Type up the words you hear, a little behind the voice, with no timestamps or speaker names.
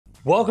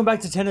Welcome back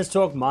to Tennis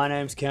Talk. My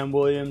name's Cam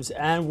Williams,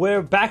 and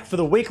we're back for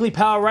the weekly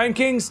power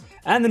rankings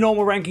and the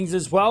normal rankings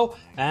as well.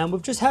 And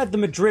we've just had the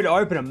Madrid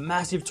Open, a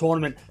massive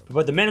tournament for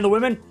both the men and the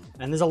women.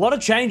 And there's a lot of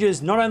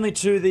changes, not only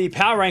to the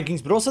power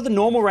rankings, but also the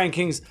normal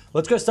rankings.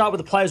 Let's go start with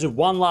the players who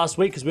won last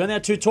week, because we only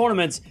had 2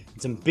 tournaments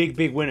and some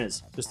big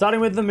winners. So starting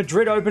with the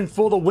Madrid Open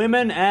for the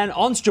women, and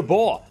Ons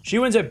Jabeur. She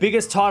wins her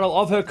biggest title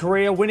of her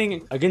career,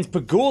 winning against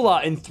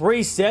Pegula in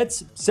 3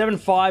 sets,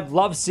 7-5,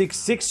 love 6,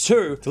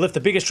 6-2, to lift the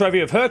biggest trophy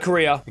of her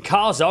career. And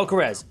Carlos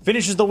Alcaraz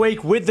finishes the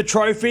week with the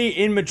trophy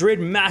in Madrid.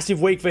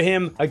 Massive week for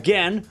him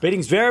again, beating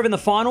Zverev in the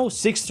final,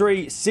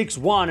 6-3,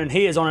 6-1, and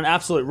he is on an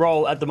absolute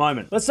roll at the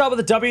moment. Let's start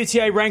with the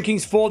WTA rankings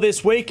for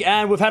this week,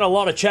 and we've had a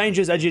lot of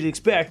changes as you'd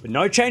expect, but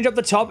no change up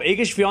the top. Iga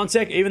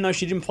Swiatek, even though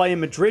she didn't play in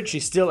Madrid,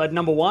 she's still at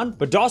number 1.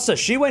 Badosa,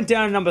 she went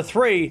down to number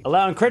 3,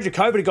 allowing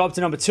Krejcikova to go up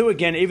to number 2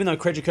 again, even though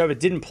Krejcikova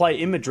didn't play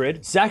in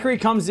Madrid. Zachary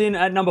comes in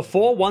at number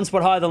 4, 1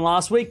 spot higher than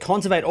last week.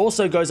 Kontaveit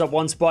also goes up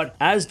 1 spot,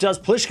 as does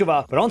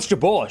Pliskova. But Ons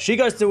Jabeur, she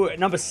goes to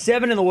number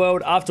 7 in the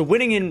world after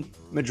winning in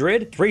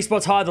Madrid, 3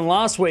 spots higher than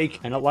last week,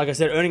 and like I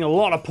said, earning a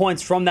lot of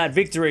points from that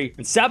victory.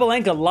 And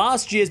Sabalenka,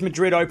 last year's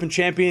Madrid Open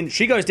champion,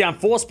 she goes down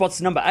 4 spots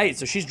to number 8,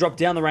 so she's dropped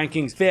down the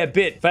rankings fair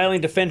bit,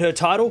 failing to defend her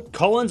title.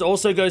 Collins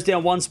also goes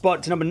down 1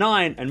 spot to number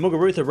 9, and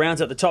Muguruza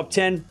rounds out the top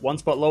 10, 1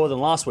 spot lower than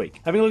last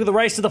week. Having a look at the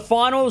race to the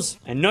finals,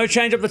 and no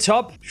change up the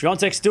top.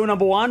 Swiatek's still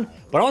number 1,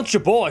 but Ons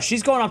Jabeur,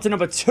 she's gone up to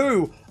number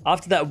 2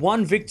 after that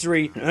 1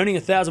 victory and earning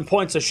 1,000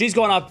 points. So she's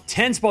gone up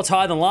 10 spots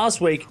higher than last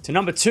week to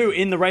number 2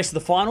 in the race of the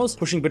finals,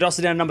 pushing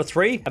Badosa down to number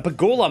 3. And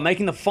Pegula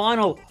making the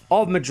final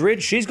of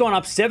Madrid. She's gone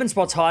up 7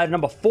 spots higher to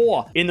number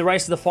 4 in the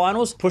race of the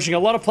finals, pushing a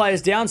lot of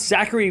players down.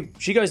 Zachary,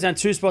 she goes down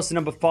 2 spots to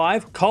number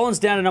 5. Collins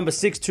down to number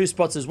 6, 2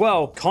 spots as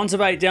well.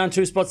 Kontaveit down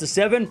 2 spots to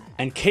 7.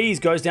 And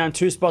Keys goes down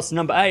 2 spots to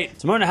number 8.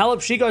 Simona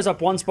Halep, she goes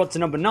up 1 spot to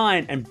number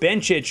 9. And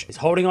Bencic is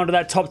holding on to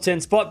that top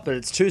 10 spot, but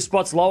it's 2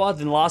 spots lower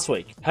than last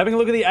week. Having a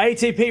look at the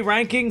ATP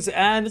rankings,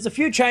 and there's a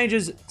few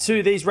changes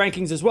to these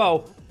rankings as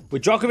well.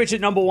 With Djokovic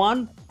at number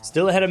 1,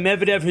 still ahead of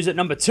Medvedev, who's at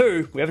number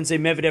 2. We haven't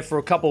seen Medvedev for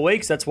a couple of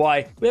weeks. That's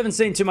why we haven't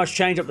seen too much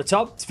change up the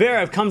top.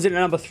 Zverev comes in at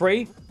number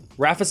 3.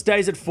 Rafa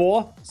stays at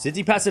 4.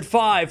 Tsitsipas at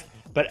 5.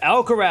 But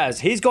Alcaraz,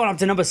 he's gone up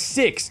to number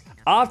 6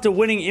 after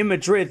winning in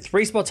Madrid,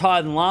 3 spots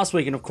higher than last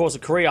week, and of course a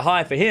career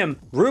high for him.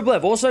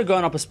 Rublev also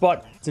gone up a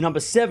spot to number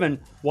 7,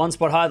 1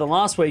 spot higher than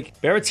last week.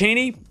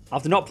 Berrettini,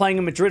 after not playing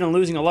in Madrid and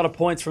losing a lot of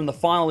points from the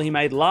final he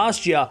made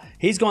last year,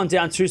 he's gone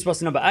down 2 spots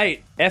to number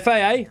 8.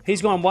 FAA,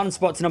 he's gone 1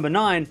 spot to number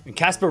 9. And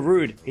Casper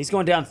Ruud, he's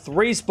gone down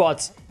 3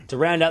 spots to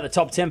round out the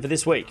top 10 for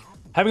this week.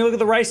 Having a look at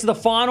the race to the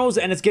finals,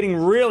 and it's getting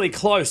really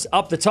close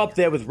up the top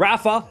there with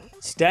Rafa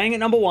staying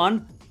at number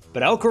 1.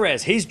 But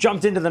Alcaraz, he's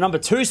jumped into the number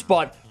 2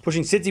 spot,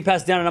 pushing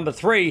Tsitsipas down to number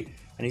 3.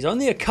 And he's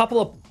only a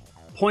couple of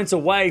points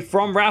away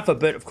from Rafa.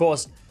 But of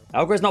course,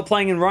 Alcaraz not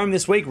playing in Rome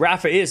this week.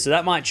 Rafa is, so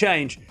that might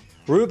change.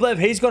 Rublev,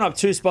 he's gone up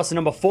 2 spots to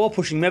number 4,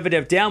 pushing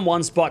Medvedev down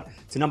 1 spot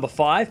to number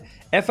 5.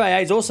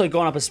 FAA's also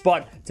gone up a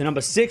spot to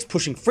number 6,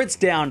 pushing Fritz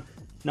down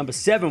number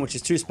 7, which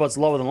is 2 spots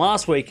lower than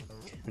last week.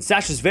 And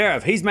Sasha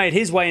Zverev, he's made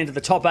his way into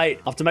the top 8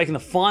 after making the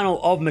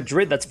final of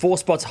Madrid. That's 4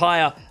 spots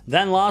higher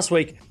than last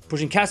week,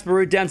 pushing Casper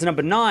Ruud down to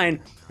number 9.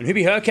 And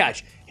Hubie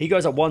Hurkacz, he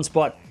goes up 1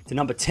 spot to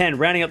number 10,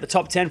 rounding up the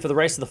top 10 for the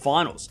race of the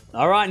finals.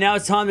 All right, now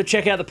it's time to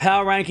check out the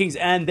power rankings,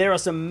 and there are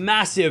some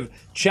massive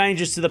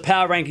changes to the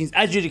power rankings,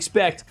 as you'd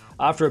expect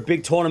after a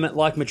big tournament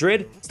like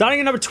Madrid. Starting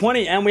at number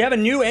 20, and we have a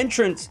new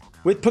entrant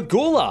with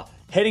Pegula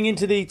heading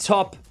into the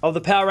top of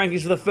the power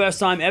rankings for the first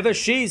time ever.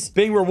 She's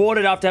being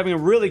rewarded after having a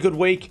really good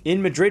week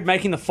in Madrid,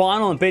 making the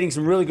final and beating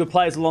some really good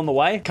players along the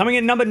way. Coming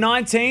in number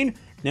 19,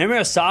 Naomi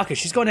Osaka.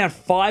 She's gone down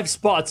 5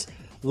 spots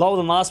lower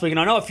than last week. And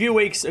I know a few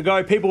weeks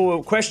ago, people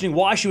were questioning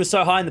why she was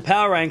so high in the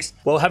power ranks.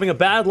 Well, having a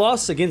bad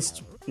loss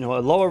against a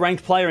lower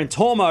ranked player in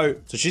Tormo.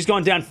 So she's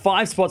gone down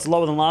 5 spots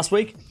lower than last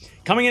week.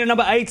 Coming in at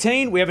number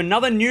 18, we have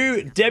another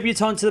new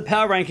debutant to the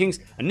power rankings,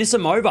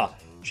 Anisimova.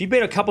 She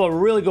beat a couple of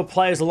really good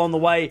players along the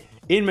way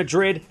in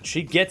Madrid.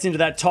 She gets into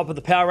that top of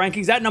the power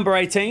rankings at number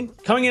 18.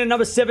 Coming in at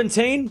number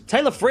 17,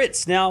 Taylor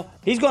Fritz. Now,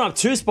 he's gone up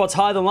 2 spots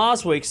higher than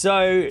last week,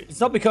 so it's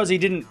not because he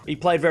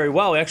played very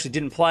well. He actually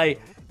didn't play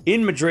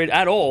in Madrid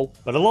at all,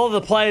 but a lot of the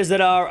players that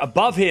are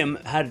above him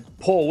had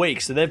poor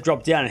weeks, so they've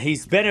dropped down, and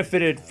he's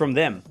benefited from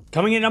them.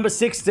 Coming in at number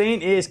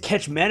 16 is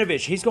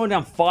Kecmanovic. He's gone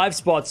down 5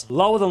 spots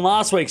lower than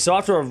last week, so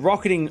after a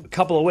rocketing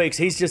couple of weeks,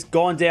 he's just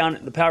gone down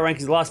the power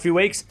rankings the last few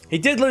weeks. He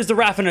did lose to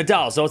Rafa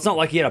Nadal, so it's not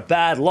like he had a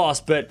bad loss,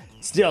 but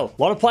still,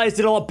 a lot of players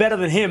did a lot better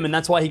than him, and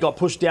that's why he got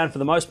pushed down for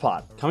the most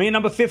part. Coming in at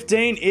number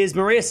 15 is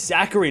Maria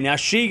Sakkari. Now,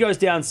 she goes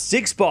down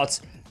 6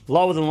 spots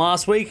lower than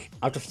last week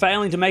after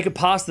failing to make it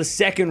past the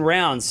second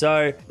round.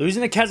 So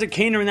losing to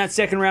Kasatkina in that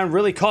second round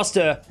really cost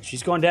her.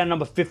 She's gone down to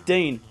number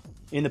 15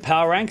 in the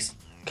power ranks.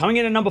 Coming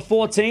in at number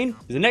 14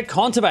 is Annette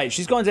Kontaveit.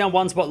 She's gone down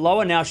one spot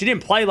lower now. She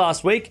didn't play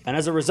last week, and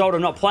as a result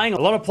of not playing, a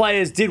lot of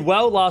players did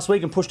well last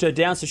week and pushed her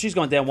down, so she's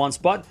gone down one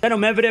spot. Daniil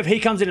Medvedev, he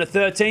comes in at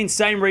 13.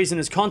 Same reason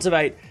as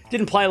Kontaveit.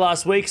 Didn't play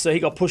last week, so he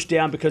got pushed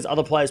down because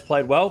other players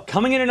played well.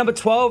 Coming in at number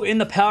 12 in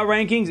the power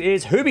rankings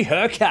is Hubie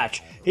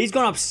Hurkacz. He's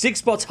gone up 6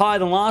 spots higher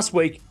than last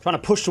week, trying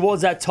to push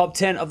towards that top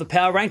 10 of the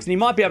power ranks, and he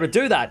might be able to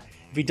do that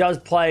if he does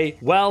play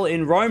well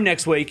in Rome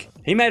next week.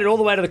 He made it all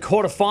the way to the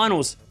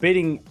quarterfinals,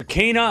 beating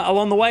Akina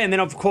along the way, and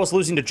then, of course,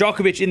 losing to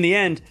Djokovic in the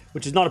end,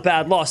 which is not a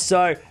bad loss.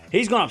 So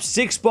he's gone up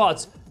 6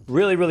 spots.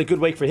 Really, really good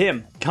week for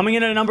him. Coming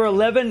in at number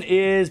 11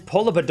 is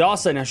Paula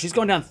Badosa. Now, she's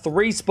gone down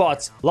 3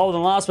 spots lower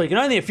than last week, and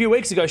only a few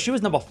weeks ago, she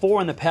was number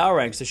 4 in the power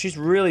ranks, so she's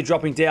really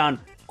dropping down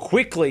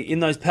quickly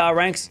in those power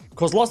ranks. Of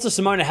course, lost to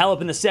Simona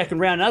Halep in the second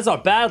round. And that's not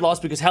a bad loss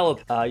because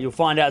Halep, you'll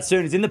find out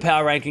soon, is in the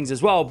power rankings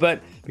as well.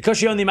 But because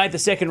she only made the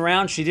second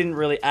round, she didn't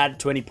really add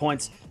to any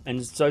points.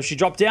 And so she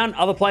dropped down.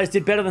 Other players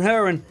did better than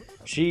her, and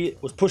she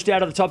was pushed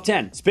out of the top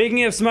 10.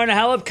 Speaking of Simona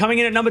Halep, coming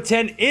in at number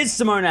 10 is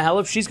Simona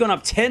Halep. She's gone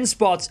up 10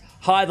 spots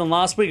higher than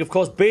last week. Of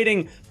course,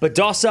 beating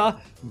Badosa,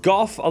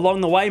 Goff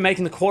along the way,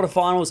 making the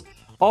quarterfinals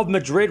of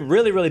Madrid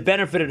really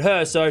benefited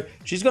her. So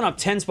she's gone up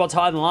 10 spots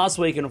higher than last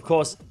week. And of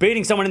course,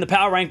 beating someone in the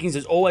power rankings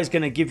is always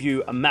going to give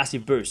you a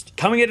massive boost.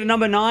 Coming in at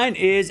number 9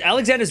 is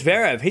Alexander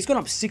Zverev. He's gone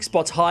up 6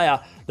 spots higher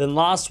than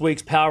last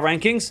week's power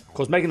rankings. Of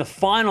course, making the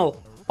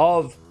final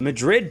of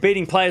Madrid,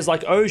 beating players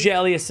like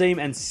Auger-Aliassime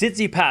and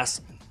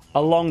Tsitsipas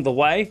along the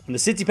way. And the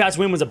Tsitsipas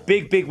win was a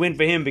big win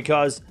for him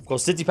because, of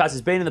course, Tsitsipas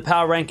has been in the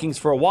power rankings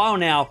for a while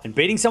now, and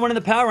beating someone in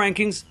the power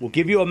rankings will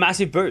give you a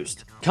massive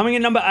boost. Coming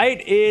in number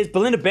 8 is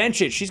Belinda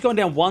Bencic. She's gone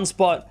down 1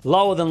 spot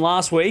lower than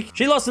last week.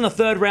 She lost in the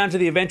third round to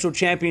the eventual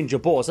champion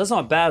Jabeur, so that's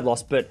not a bad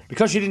loss, but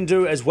because she didn't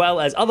do as well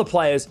as other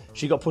players,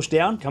 she got pushed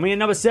down. Coming in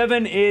number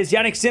 7 is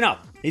Jannik Sinner.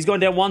 He's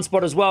gone down 1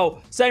 spot as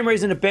well. Same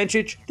reason to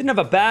Bencic. Didn't have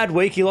a bad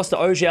week. He lost to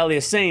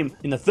Auger-Aliassime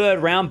in the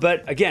third round,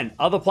 but again,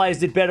 other players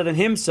did better than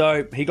him,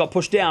 so he got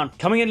pushed down.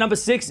 Coming in number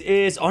 6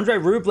 is Andrei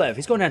Rublev.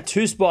 He's gone down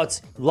 2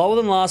 spots lower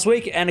than last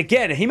week, and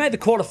again, he made the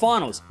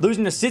quarterfinals,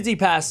 losing to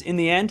Tsitsipas in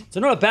the end.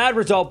 So not a bad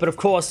result, but of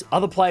course,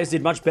 other players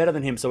did much better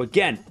than him. So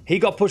again, he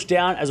got pushed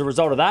down as a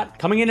result of that.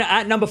 Coming in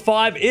at number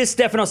 5 is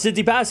Stefanos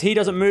Tsitsipas. He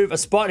doesn't move a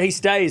spot. He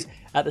stays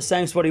at the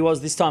same spot he was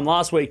this time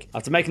last week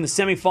after making the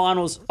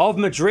semifinals of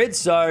Madrid.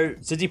 So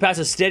Tsitsipas,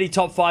 a steady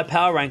top 5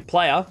 power rank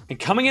player. And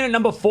coming in at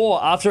number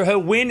 4 after her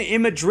win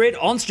in Madrid,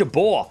 Ons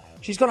Jabeur.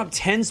 She's gone up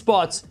 10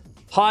 spots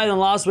higher than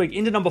last week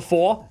into number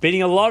 4,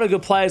 beating a lot of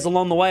good players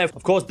along the way.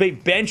 Of course,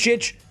 beat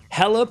Bencic,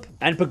 Halep,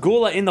 and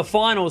Pegula in the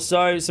finals,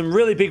 so some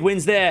really big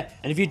wins there.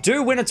 And if you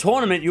do win a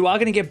tournament, you are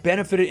going to get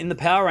benefited in the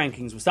power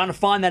rankings. We're starting to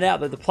find that out,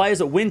 that the players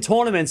that win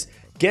tournaments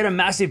get a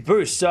massive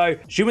boost. So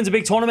she wins a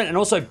big tournament and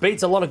also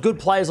beats a lot of good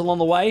players along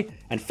the way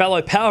and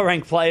fellow power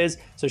rank players,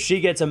 so she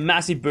gets a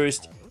massive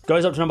boost.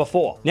 Goes up to number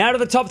 4. Now to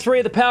the top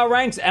 3 of the power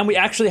ranks, and we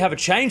actually have a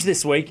change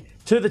this week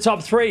to the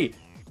top 3.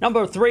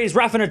 Number 3 is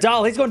Rafa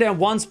Nadal. He's gone down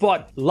 1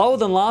 spot lower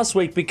than last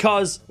week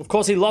because, of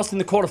course, he lost in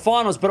the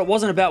quarterfinals, but it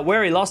wasn't about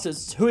where he lost,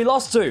 it's who he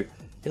lost to.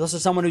 He lost to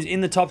someone who's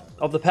in the top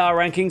of the power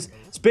rankings.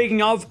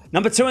 Speaking of,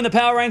 number 2 in the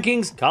power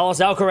rankings,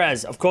 Carlos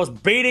Alcaraz. Of course,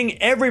 beating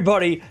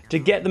everybody to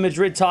get the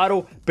Madrid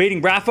title.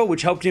 Beating Rafa,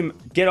 which helped him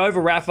get over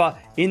Rafa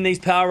in these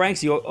power ranks.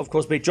 He, of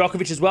course, beat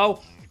Djokovic as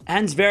well.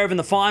 And Zverev in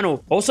the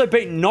final. Also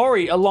beat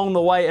Norrie along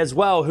the way as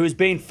well, who's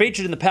been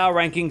featured in the power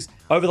rankings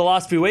over the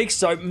last few weeks.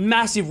 So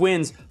massive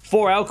wins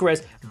for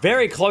Alcaraz.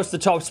 Very close to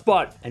top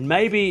spot. And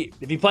maybe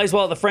if he plays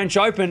well at the French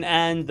Open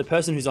and the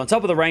person who's on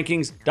top of the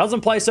rankings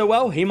doesn't play so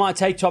well, he might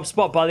take top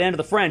spot by the end of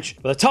the French.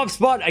 But the top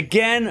spot,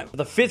 again, for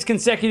the 5th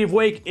consecutive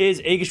week is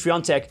Iga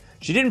Swiatek.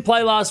 She didn't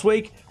play last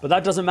week, but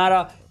that doesn't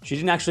matter. She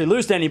didn't actually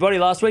lose to anybody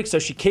last week, so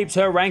she keeps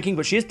her ranking.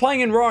 But she is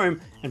playing in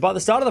Rome. And by the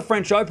start of the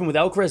French Open, with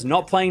Alcaraz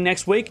not playing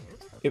next week,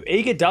 if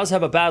Iga does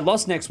have a bad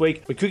loss next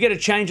week, we could get a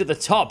change at the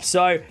top.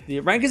 So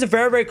the rankings are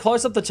very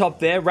close up the top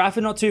there. Rafa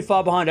not too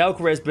far behind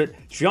Alcaraz, but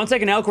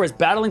Swiatek and Alcaraz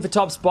battling for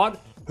top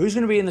spot. Who's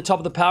going to be in the top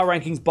of the power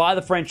rankings by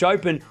the French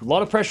Open? A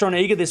lot of pressure on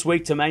Iga this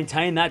week to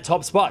maintain that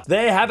top spot.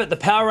 There you have it, the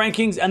power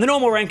rankings and the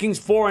normal rankings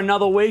for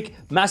another week.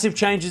 Massive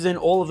changes in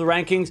all of the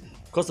rankings.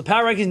 Of course, the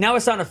power rankings, now we're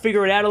starting to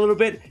figure it out a little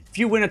bit. If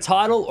you win a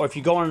title or if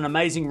you go on an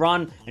amazing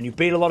run and you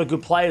beat a lot of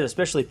good players,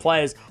 especially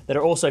players that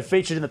are also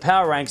featured in the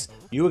power ranks,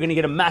 you are going to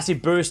get a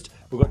massive boost.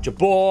 We've got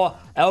Jabeur,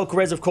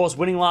 Alcaraz, of course,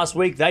 winning last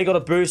week. They got a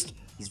boost.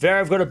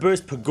 Zverev got a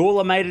boost.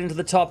 Pegula made it into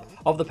the top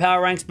of the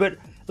power ranks. But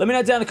let me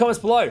know down in the comments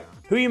below.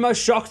 Who are you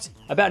most shocked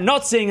about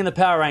not seeing in the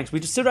power ranks? We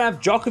just still don't have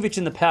Djokovic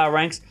in the power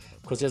ranks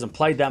because he hasn't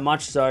played that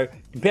much. So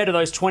compared to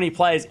those 20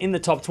 players in the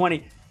top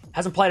 20,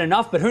 hasn't played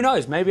enough. But who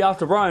knows? Maybe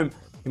after Rome,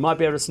 you might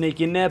be able to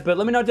sneak in there. But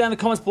let me know down in the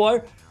comments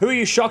below. Who are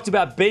you shocked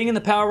about being in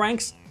the power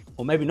ranks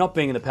or maybe not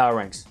being in the power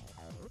ranks?